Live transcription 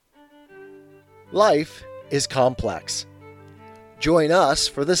Life is complex. Join us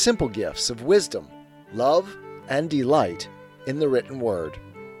for the simple gifts of wisdom, love, and delight in the written word.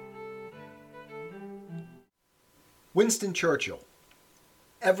 Winston Churchill,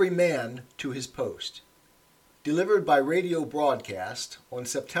 Every Man to His Post, delivered by radio broadcast on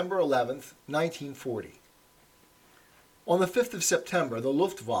September 11th, 1940. On the 5th of September, the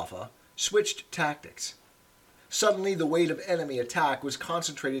Luftwaffe switched tactics. Suddenly, the weight of enemy attack was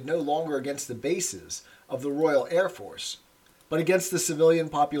concentrated no longer against the bases of the Royal Air Force, but against the civilian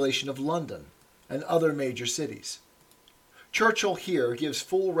population of London and other major cities. Churchill here gives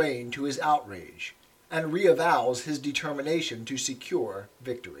full rein to his outrage and reavows his determination to secure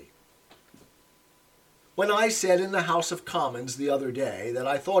victory. When I said in the House of Commons the other day that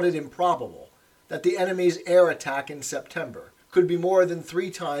I thought it improbable that the enemy's air attack in September could be more than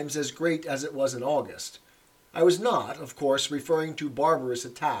 3 times as great as it was in August, I was not, of course, referring to barbarous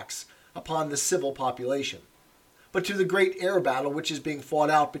attacks upon the civil population, but to the great air battle which is being fought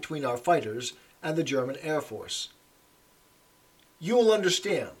out between our fighters and the German Air Force. You will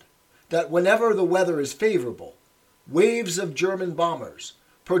understand that whenever the weather is favorable, waves of German bombers,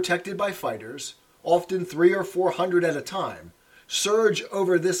 protected by fighters, often 300 or 400 at a time, surge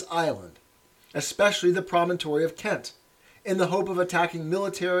over this island, especially the promontory of Kent, in the hope of attacking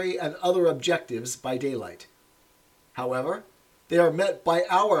military and other objectives by daylight. However, they are met by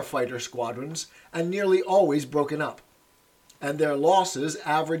our fighter squadrons and nearly always broken up, and their losses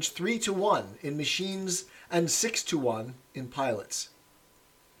average 3-1 in machines and 6-1 in pilots.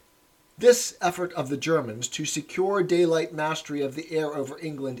 This effort of the Germans to secure daylight mastery of the air over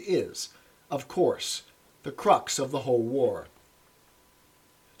England is, of course, the crux of the whole war.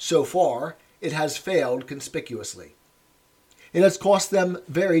 So far, it has failed conspicuously. It has cost them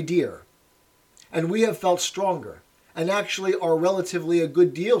very dear, and we have felt stronger, and actually are relatively a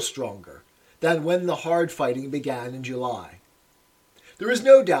good deal stronger, than when the hard fighting began in July. There is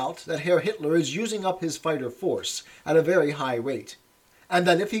no doubt that Herr Hitler is using up his fighter force at a very high rate, and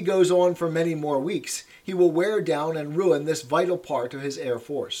that if he goes on for many more weeks, he will wear down and ruin this vital part of his air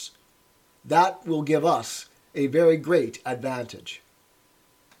force. That will give us a very great advantage.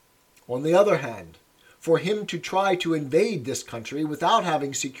 On the other hand, for him to try to invade this country without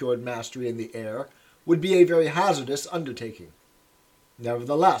having secured mastery in the air would be a very hazardous undertaking.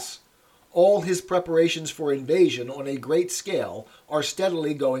 Nevertheless, all his preparations for invasion on a great scale are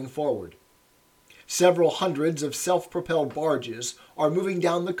steadily going forward. Several hundreds of self-propelled barges are moving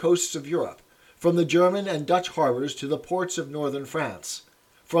down the coasts of Europe, from the German and Dutch harbors to the ports of northern France,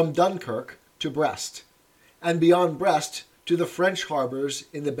 from Dunkirk to Brest, and beyond Brest to the French harbors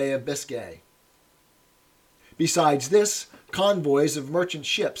in the Bay of Biscay. Besides this, convoys of merchant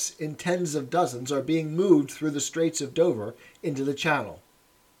ships in tens of dozens are being moved through the Straits of Dover into the Channel,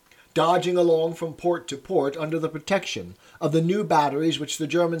 dodging along from port to port under the protection of the new batteries which the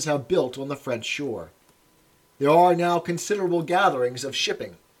Germans have built on the French shore. There are now considerable gatherings of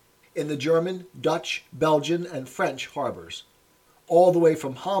shipping in the German, Dutch, Belgian, and French harbors, all the way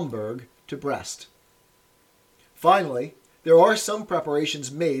from Hamburg to Brest. Finally, there are some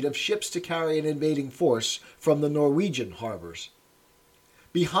preparations made of ships to carry an invading force from the Norwegian harbors.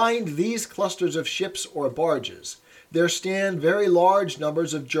 Behind these clusters of ships or barges, there stand very large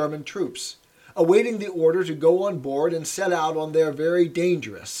numbers of German troops, awaiting the order to go on board and set out on their very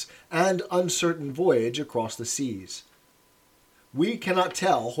dangerous and uncertain voyage across the seas. We cannot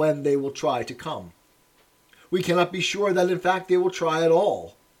tell when they will try to come. We cannot be sure that in fact they will try at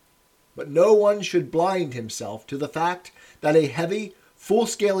all. But no one should blind himself to the fact that a heavy,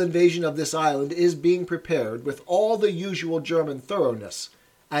 full-scale invasion of this island is being prepared with all the usual German thoroughness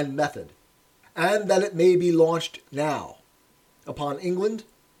and method, and that it may be launched now, upon England,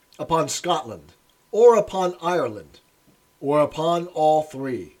 upon Scotland, or upon Ireland, or upon all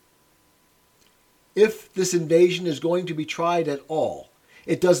 3. If this invasion is going to be tried at all,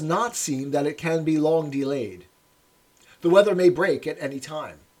 it does not seem that it can be long delayed. The weather may break at any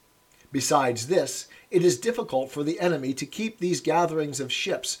time. Besides this, it is difficult for the enemy to keep these gatherings of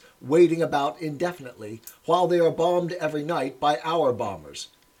ships waiting about indefinitely while they are bombed every night by our bombers,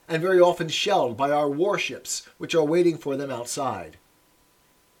 and very often shelled by our warships which are waiting for them outside.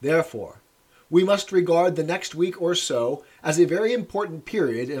 Therefore, we must regard the next week or so as a very important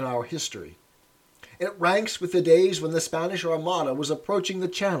period in our history. It ranks with the days when the Spanish Armada was approaching the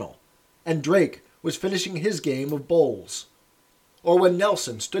Channel, and Drake was finishing his game of bowls, or when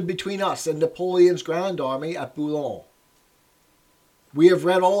Nelson stood between us and Napoleon's grand army at Boulogne. We have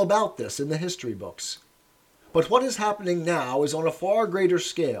read all about this in the history books. But what is happening now is on a far greater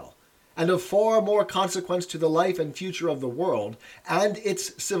scale, and of far more consequence to the life and future of the world and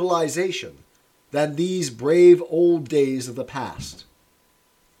its civilization than these brave old days of the past.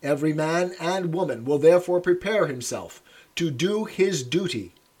 Every man and woman will therefore prepare himself to do his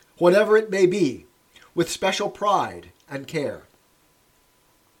duty, whatever it may be, with special pride and care.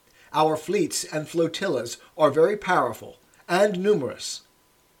 Our fleets and flotillas are very powerful and numerous.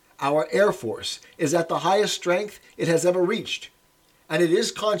 Our Air Force is at the highest strength it has ever reached, and it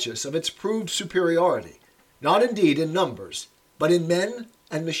is conscious of its proved superiority, not indeed in numbers, but in men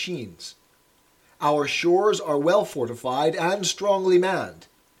and machines. Our shores are well fortified and strongly manned,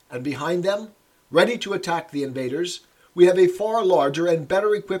 and behind them, ready to attack the invaders, we have a far larger and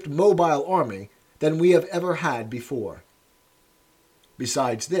better equipped mobile army than we have ever had before.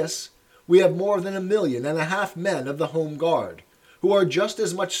 Besides this, we have more than 1.5 million men of the Home Guard, who are just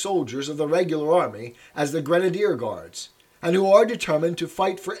as much soldiers of the regular army as the Grenadier Guards, and who are determined to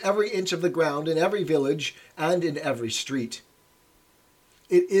fight for every inch of the ground in every village and in every street.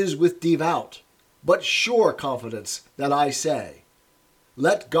 It is with devout, but sure confidence that I say,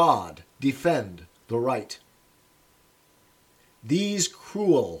 let God defend the right. These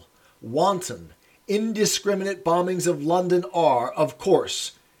cruel, wanton, indiscriminate bombings of London are, of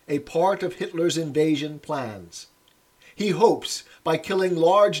course, a part of Hitler's invasion plans. He hopes, by killing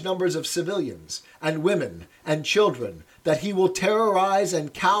large numbers of civilians and women and children, that he will terrorize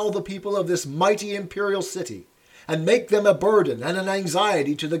and cow the people of this mighty imperial city, and make them a burden and an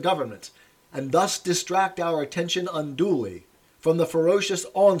anxiety to the government, and thus distract our attention unduly from the ferocious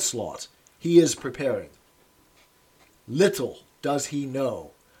onslaught he is preparing. Little does he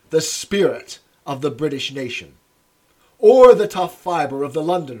know the spirit of the British nation, or the tough fibre of the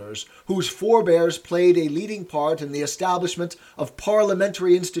Londoners whose forebears played a leading part in the establishment of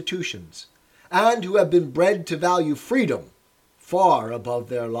parliamentary institutions, and who have been bred to value freedom far above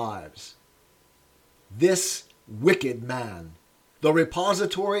their lives. This wicked man, the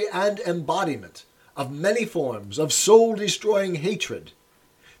repository and embodiment of many forms of soul-destroying hatred,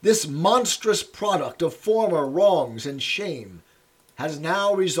 this monstrous product of former wrongs and shame, has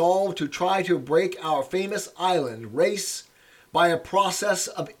now resolved to try to break our famous island race by a process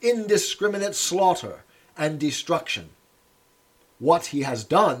of indiscriminate slaughter and destruction. What he has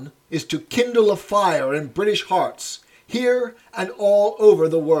done is to kindle a fire in British hearts, here and all over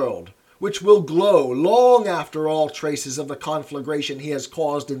the world, which will glow long after all traces of the conflagration he has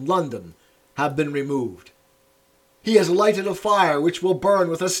caused in London have been removed. He has lighted a fire which will burn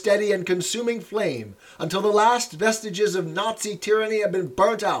with a steady and consuming flame until the last vestiges of Nazi tyranny have been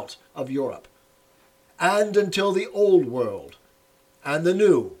burnt out of Europe, and until the old world and the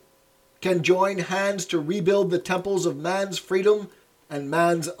new can join hands to rebuild the temples of man's freedom and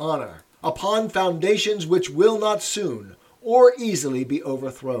man's honor upon foundations which will not soon or easily be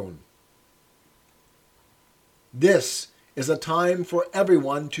overthrown. This is a time for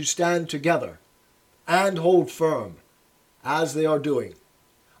everyone to stand together and hold firm, as they are doing.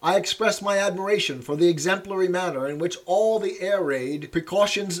 I express my admiration for the exemplary manner in which all the air raid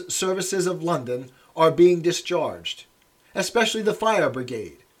precautions services of London are being discharged, especially the fire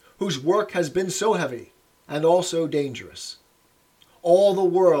brigade, whose work has been so heavy and also dangerous. All the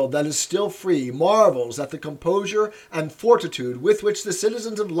world that is still free marvels at the composure and fortitude with which the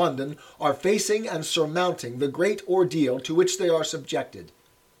citizens of London are facing and surmounting the great ordeal to which they are subjected,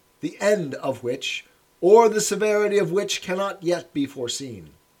 the end of which, or the severity of which, cannot yet be foreseen.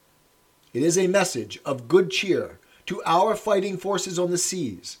 It is a message of good cheer to our fighting forces on the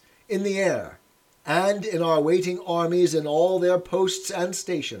seas, in the air, and in our waiting armies in all their posts and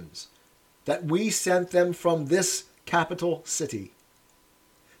stations, that we sent them from this capital city.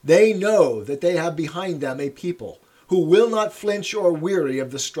 They know that they have behind them a people who will not flinch or weary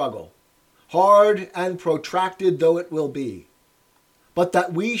of the struggle, hard and protracted though it will be, but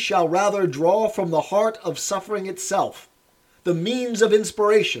that we shall rather draw from the heart of suffering itself the means of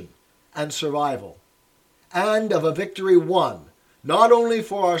inspiration and survival, and of a victory won not only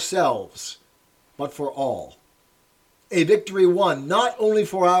for ourselves, but for all. A victory won not only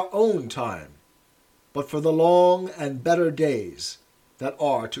for our own time, but for the long and better days that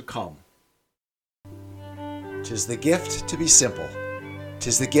are to come. 'Tis the gift to be simple.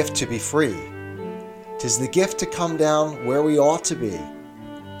 'Tis the gift to be free. 'Tis the gift to come down where we ought to be.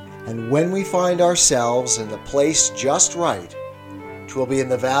 And when we find ourselves in the place just right, 'twill be in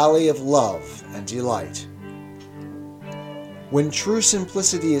the valley of love and delight. When true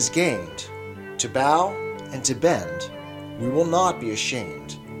simplicity is gained, to bow and to bend, we will not be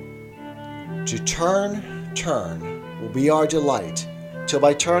ashamed. To turn will be our delight, till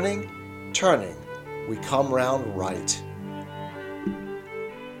by turning, we come round right.